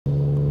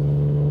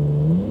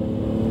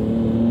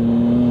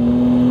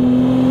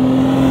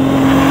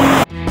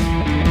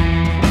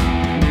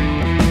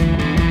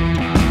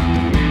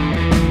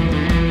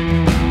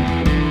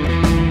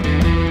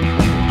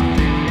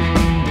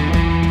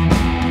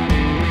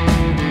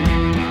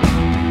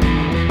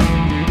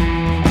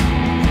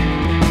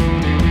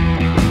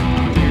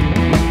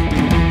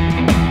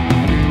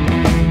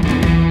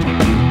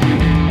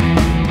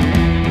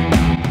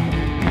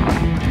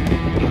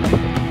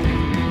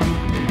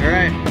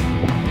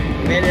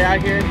made it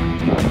out here.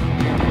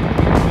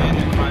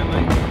 Made it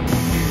finally.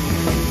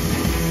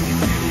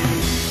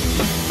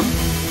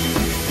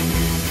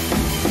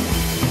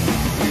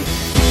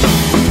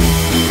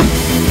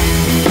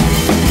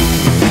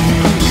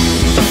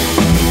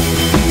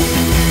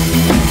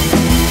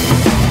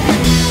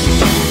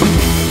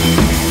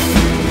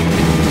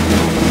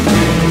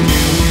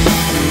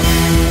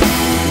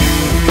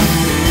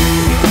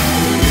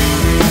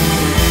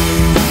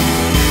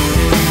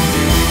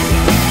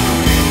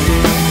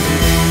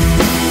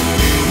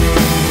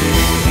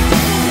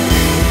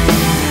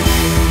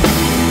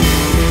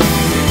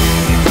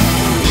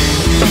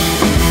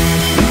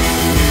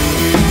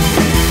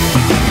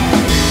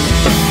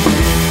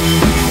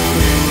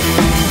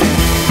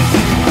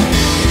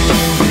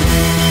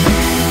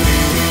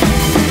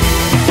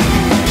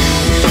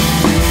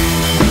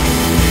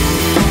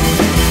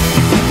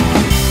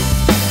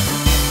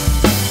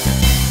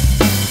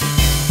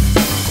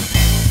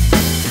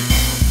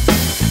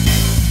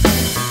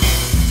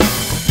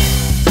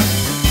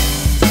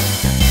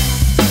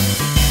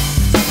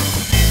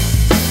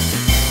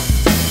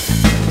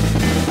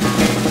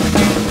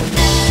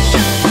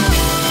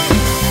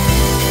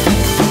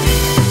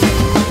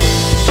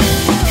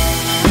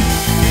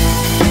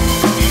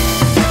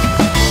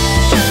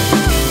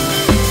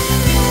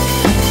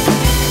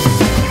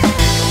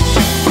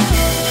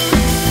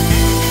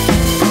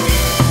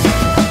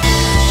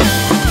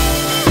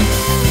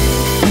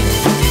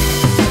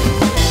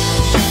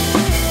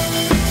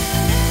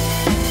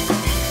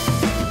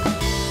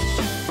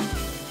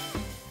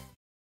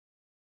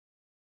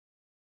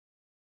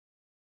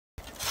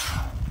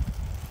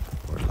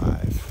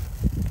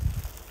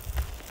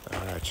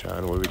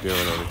 Sean, what are we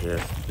doing over here?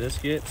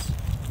 Biscuits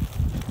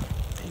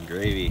and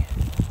gravy.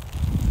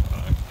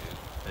 Oh, dude.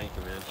 Thank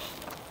you, man.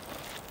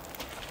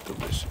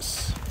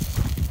 Delicious.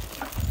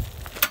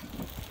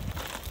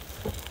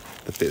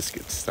 The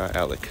biscuits, not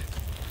Alec.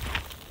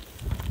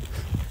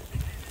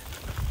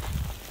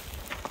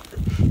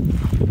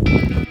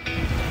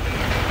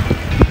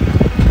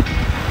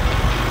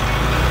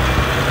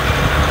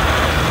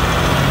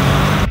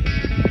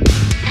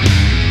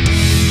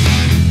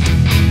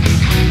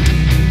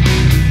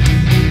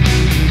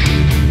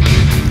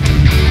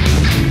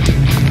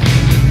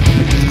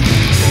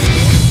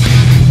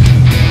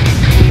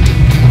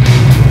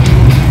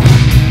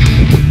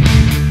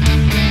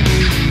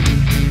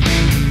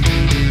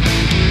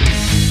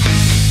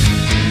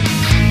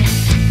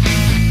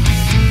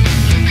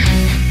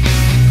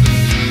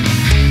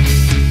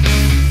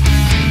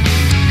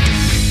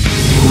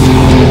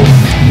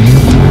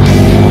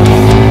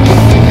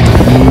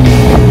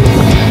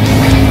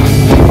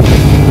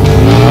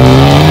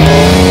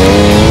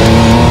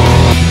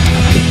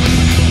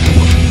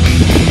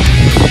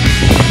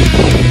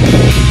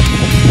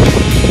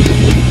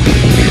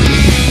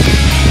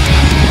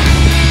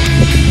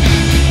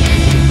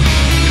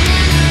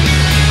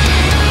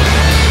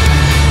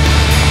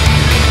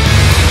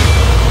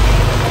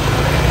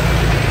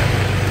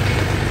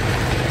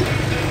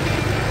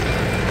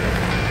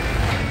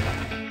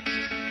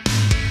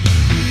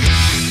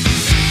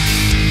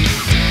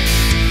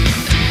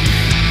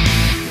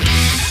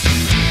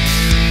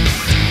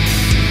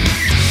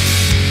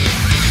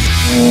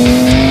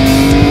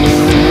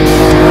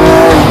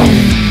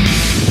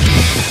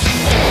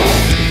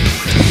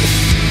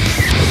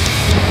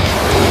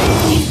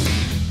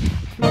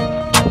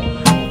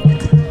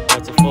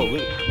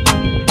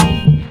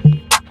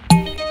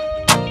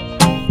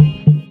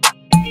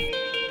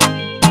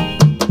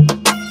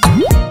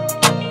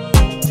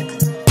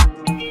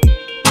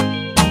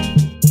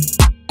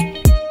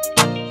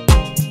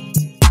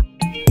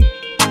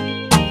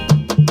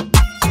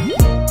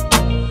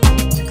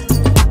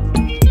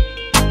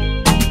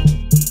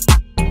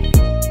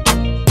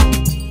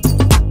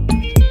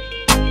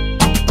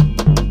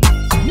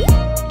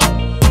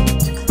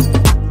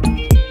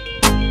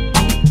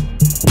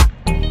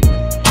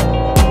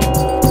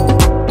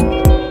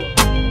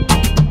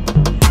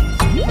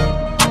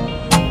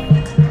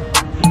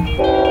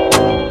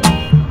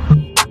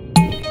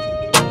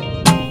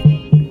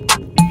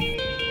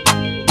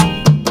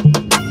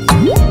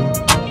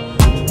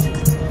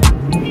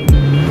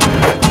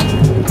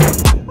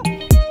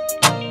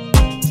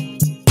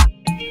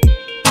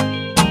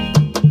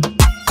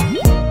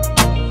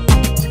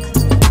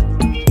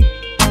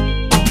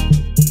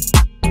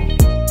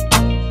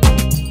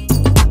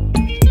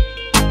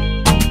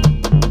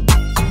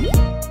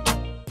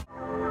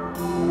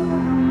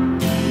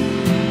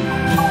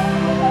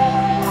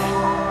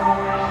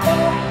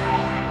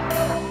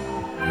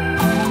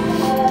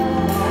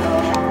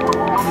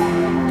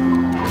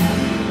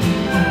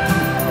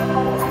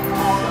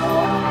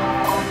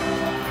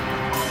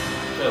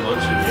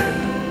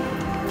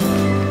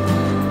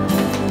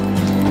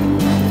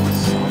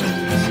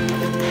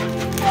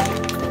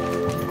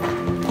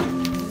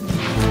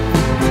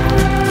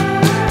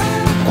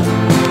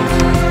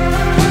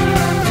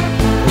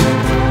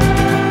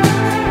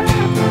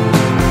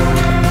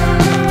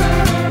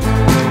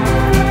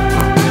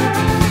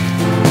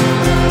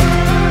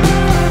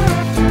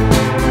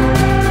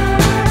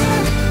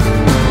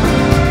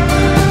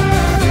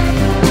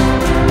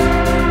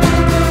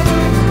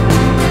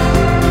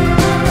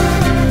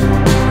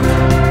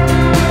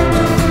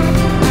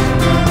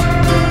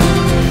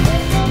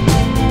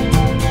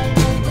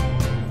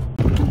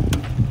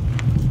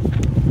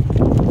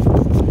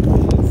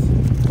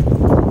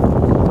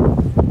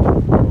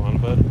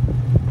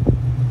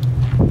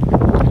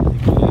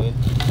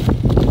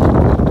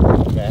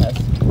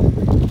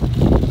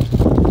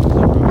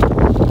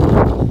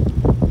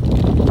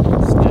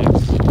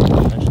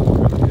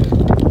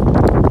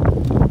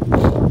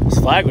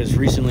 flag was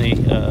recently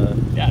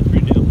Yeah,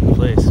 pretty new.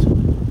 placed. Did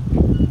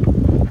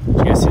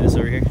you guys see this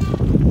over here?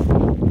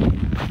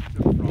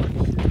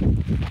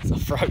 It's a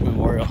frog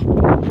memorial.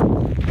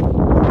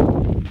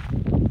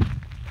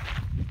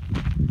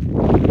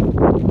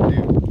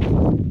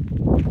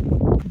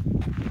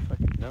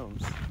 Fucking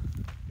gnomes.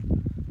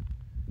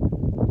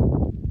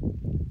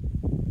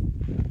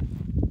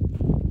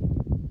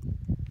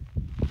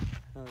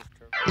 Oh, that's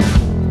true.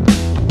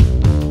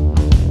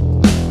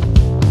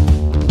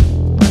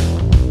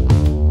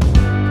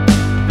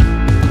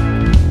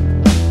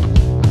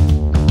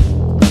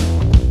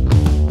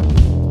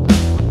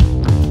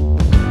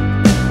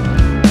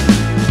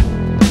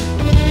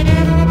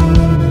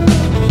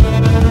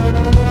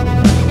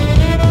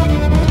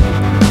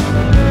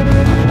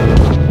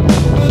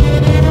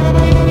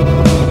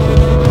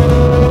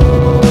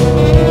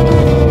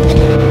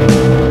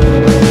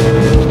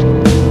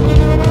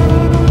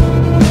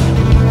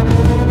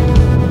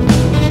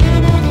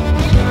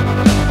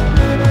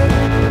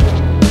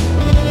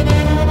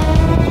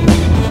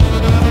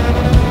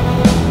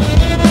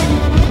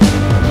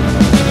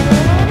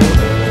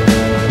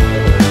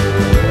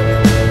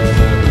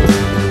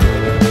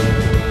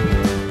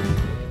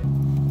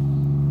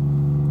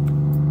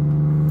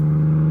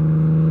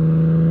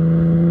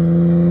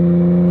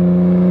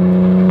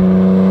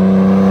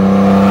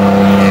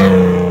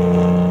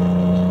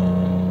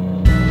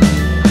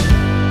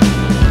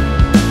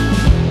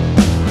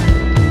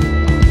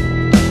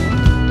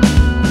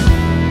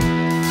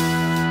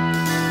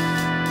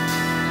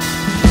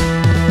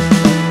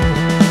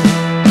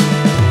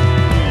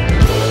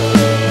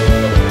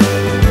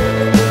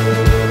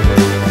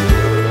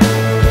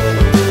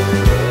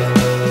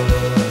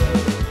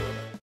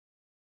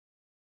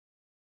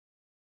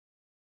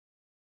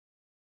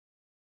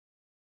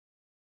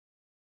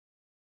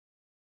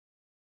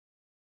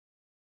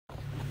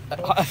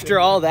 After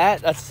all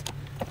that, that's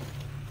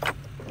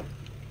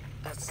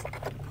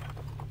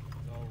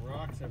All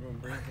rocks, everyone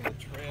brings in the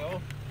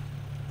trail.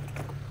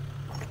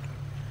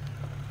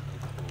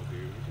 That's cool,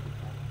 dude.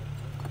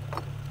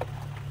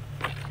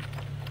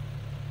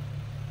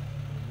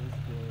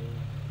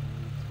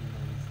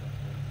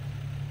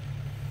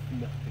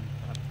 Nothing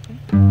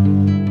happened.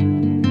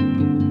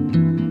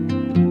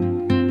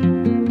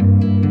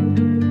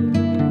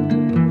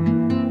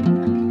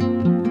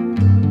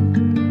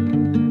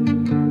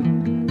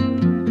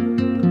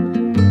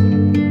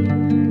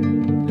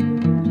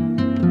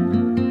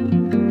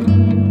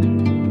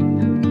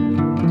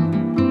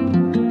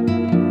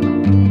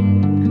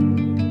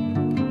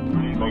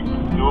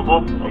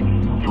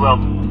 Well,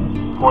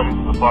 pointed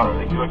to the bar,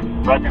 like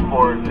right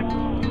before the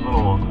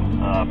little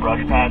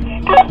brush patch.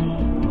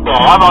 Yeah,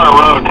 I'm on a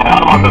road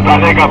now. I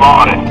think I'm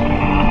on it.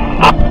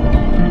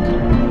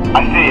 I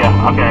see ya.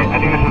 Okay, I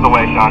think this is the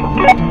way, Sean.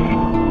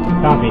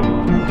 copy.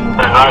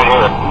 Right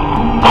here.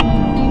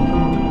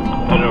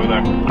 Head over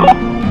there.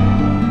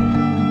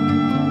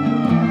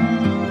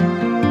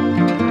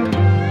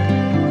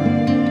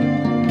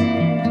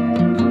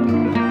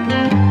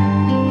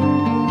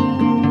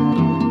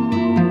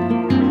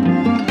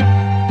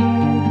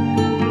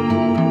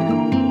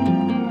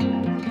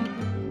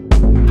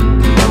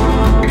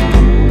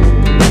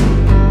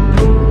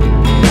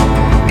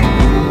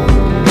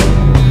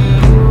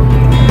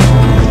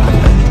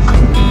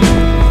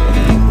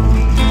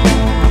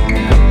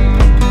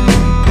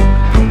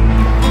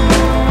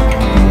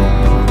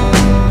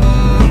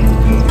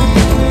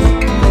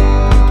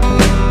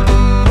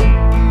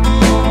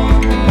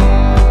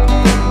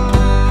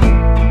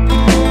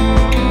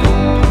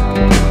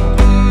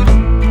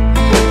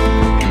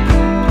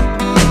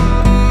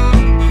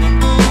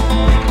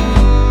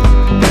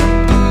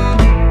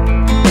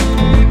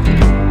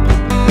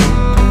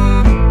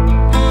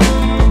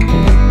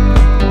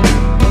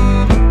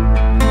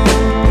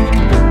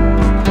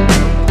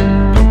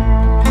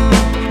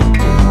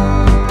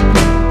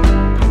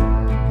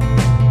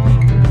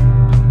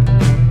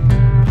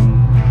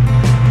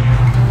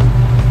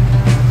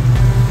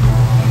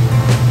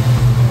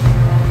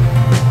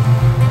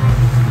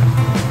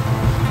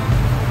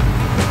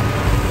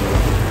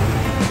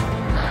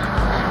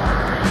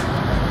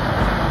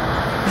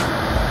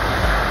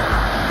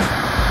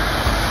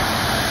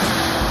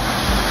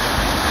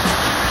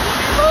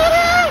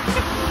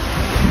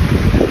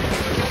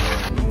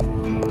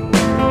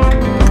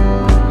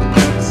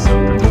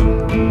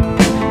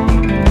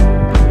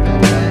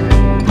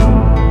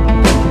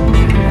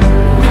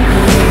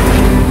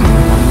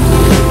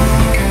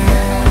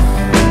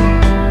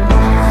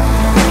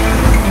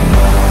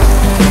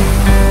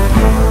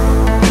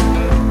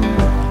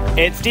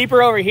 It's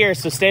deeper over here,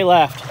 so stay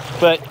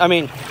left. But, I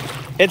mean,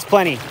 it's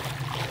plenty.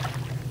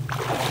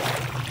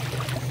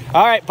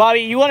 All right,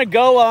 Bobby, you want to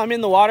go while I'm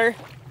in the water?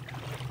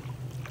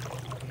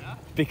 Yeah.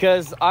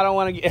 Because I don't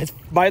want to get,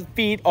 my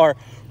feet are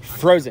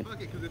frozen.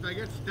 Okay, because if I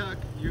get stuck,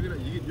 you're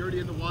already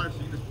in the water, so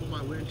you can just pull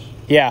my winch.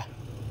 Yeah.